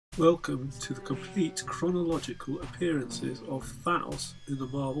Welcome to the complete chronological appearances of Thanos in the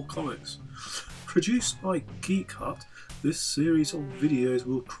Marvel Comics. Produced by Geek Hut, this series of videos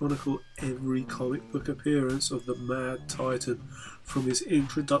will chronicle every comic book appearance of the Mad Titan from his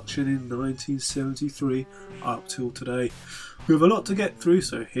introduction in 1973 up till today. We have a lot to get through,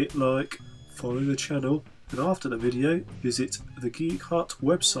 so hit like, follow the channel, and after the video, visit the Geek Hut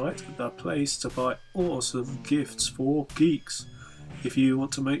website, the place to buy awesome gifts for geeks. If you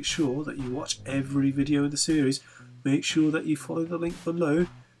want to make sure that you watch every video in the series, make sure that you follow the link below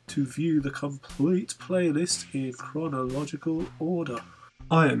to view the complete playlist in chronological order.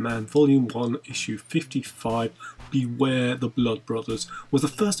 Iron Man Volume 1, Issue 55, Beware the Blood Brothers, was the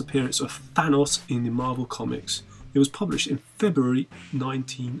first appearance of Thanos in the Marvel Comics. It was published in February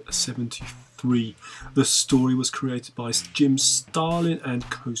 1973. The story was created by Jim Starlin and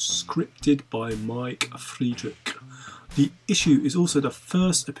co-scripted by Mike Friedrich. The issue is also the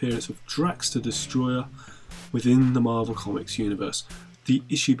first appearance of Drax the Destroyer within the Marvel Comics universe. The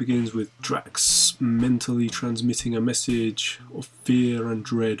issue begins with Drax mentally transmitting a message of fear and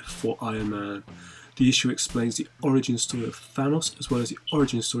dread for Iron Man. The issue explains the origin story of Thanos as well as the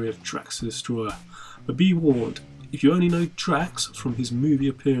origin story of Drax the Destroyer. But be warned, if you only know Drax from his movie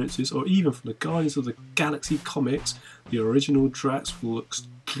appearances or even from the Guardians of the Galaxy comics, the original Drax will look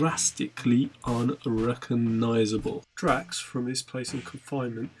drastically unrecognisable. Drax, from his place of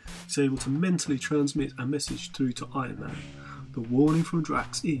confinement, is able to mentally transmit a message through to Iron Man. The warning from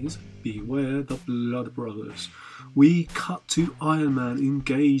Drax is, beware the Blood Brothers. We cut to Iron Man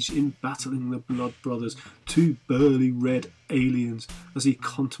engaged in battling the Blood Brothers, two burly red aliens, as he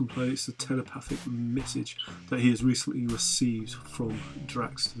contemplates the telepathic message that he has recently received from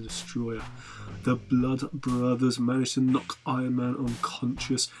Drax the Destroyer. The Blood Brothers manage to knock Iron Man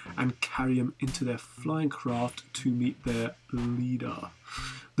unconscious and carry him into their flying craft to meet their leader.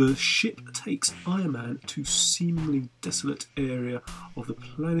 The ship takes Iron Man to a seemingly desolate area of the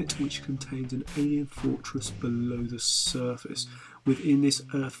planet which contains an alien fortress below the surface. Within this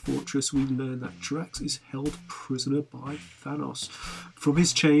Earth fortress we learn that Drax is held prisoner by Thanos. From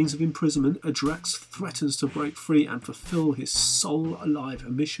his chains of imprisonment, Drax threatens to break free and fulfill his soul-alive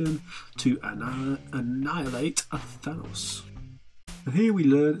mission to annihilate Thanos. And here we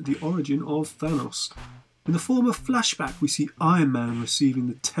learn the origin of Thanos. In the form of flashback, we see Iron Man receiving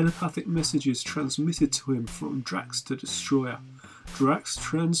the telepathic messages transmitted to him from Drax the Destroyer. Drax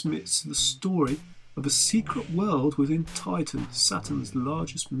transmits the story of a secret world within Titan, Saturn's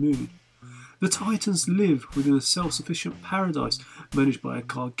largest moon. The Titans live within a self-sufficient paradise managed by a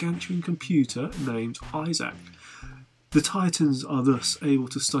gargantuan computer named Isaac. The Titans are thus able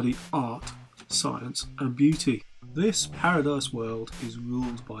to study art, science and beauty. This paradise world is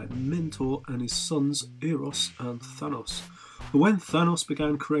ruled by Mentor and his sons Eros and Thanos. But when Thanos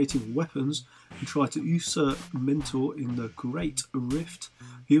began creating weapons and tried to usurp Mentor in the Great Rift,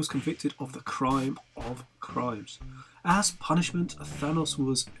 he was convicted of the crime of crimes. As punishment, Thanos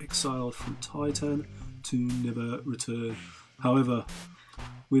was exiled from Titan to never return. However,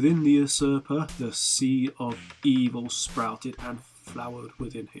 within the usurper, the seed of evil sprouted and flowered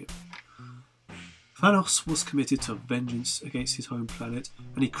within him. Thanos was committed to vengeance against his home planet,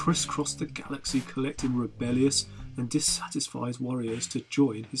 and he crisscrossed the galaxy collecting rebellious and dissatisfied warriors to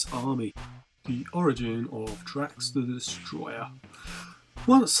join his army. The origin of Drax the Destroyer.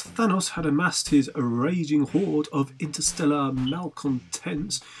 Once Thanos had amassed his raging horde of interstellar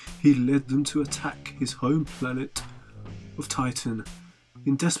malcontents, he led them to attack his home planet of Titan.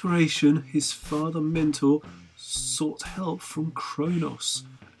 In desperation, his father Mentor sought help from Kronos,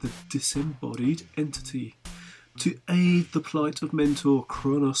 the disembodied entity. To aid the plight of Mentor,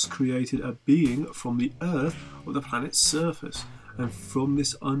 Kronos created a being from the earth of the planet's surface, and from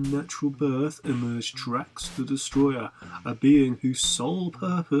this unnatural birth emerged Drax the Destroyer, a being whose sole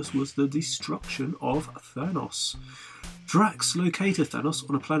purpose was the destruction of Thanos. Drax located Thanos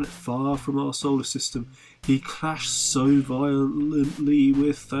on a planet far from our solar system. He clashed so violently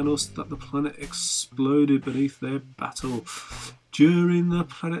with Thanos that the planet exploded beneath their battle. During the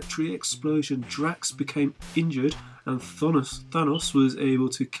planetary explosion, Drax became injured and Thanos was able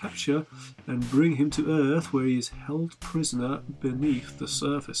to capture and bring him to Earth, where he is held prisoner beneath the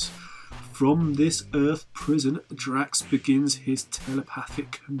surface. From this Earth prison, Drax begins his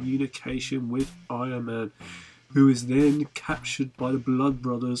telepathic communication with Iron Man, who is then captured by the Blood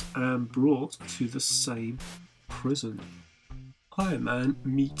Brothers and brought to the same prison. Iron Man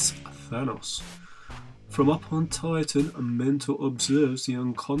meets Thanos. From up on Titan, a Mentor observes the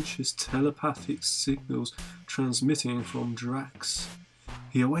unconscious telepathic signals transmitting from Drax.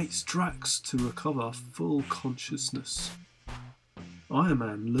 He awaits Drax to recover full consciousness. Iron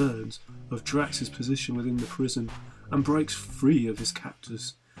Man learns of Drax's position within the prison and breaks free of his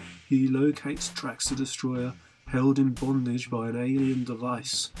captors. He locates Drax the Destroyer, held in bondage by an alien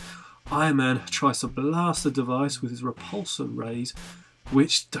device. Iron Man tries to blast the device with his repulsor rays,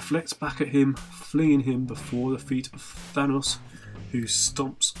 which deflects back at him, flinging him before the feet of Thanos, who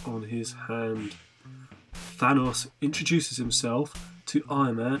stomps on his hand. Thanos introduces himself to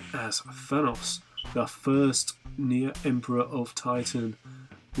Iron Man as Thanos, the first near Emperor of Titan,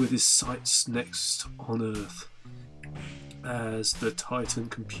 with his sights next on Earth. As the Titan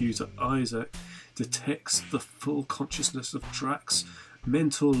computer Isaac detects the full consciousness of Drax,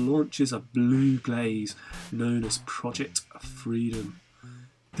 Mentor launches a blue blaze known as Project Freedom.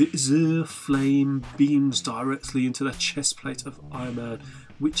 The Azure flame beams directly into the chest plate of Iron Man,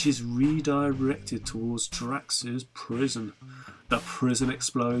 which is redirected towards Drax's prison. The prison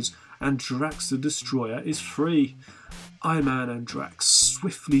explodes and Drax the Destroyer is free. Iron Man and Drax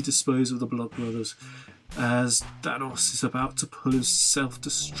swiftly dispose of the Blood Brothers. As Thanos is about to pull his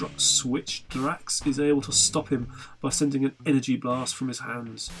self-destruct switch, Drax is able to stop him by sending an energy blast from his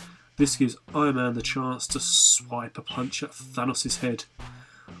hands. This gives Iron Man the chance to swipe a punch at Thanos' head,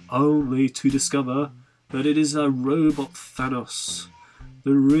 only to discover that it is a robot Thanos.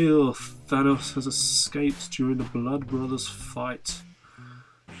 The real Thanos has escaped during the Blood Brothers fight.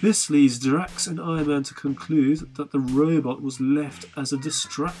 This leads Drax and Iron Man to conclude that the robot was left as a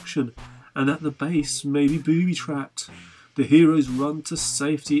distraction and that the base may be booby-trapped. The heroes run to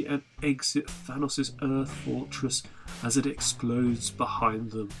safety and exit Thanos' Earth Fortress as it explodes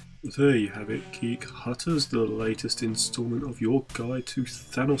behind them. There you have it, Geek Hutters, the latest instalment of your guide to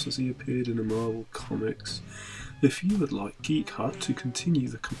Thanos as he appeared in the Marvel Comics. If you would like Geek Hut to continue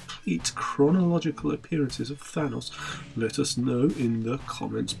the complete chronological appearances of Thanos, let us know in the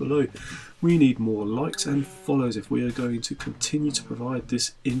comments below. We need more likes and follows if we are going to continue to provide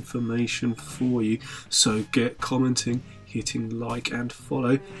this information for you, so get commenting, hitting like and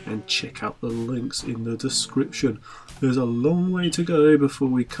follow, and check out the links in the description. There's a long way to go before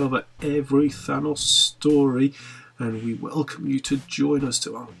we cover every Thanos story, and we welcome you to join us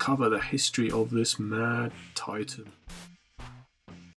to uncover the history of this mad Titan.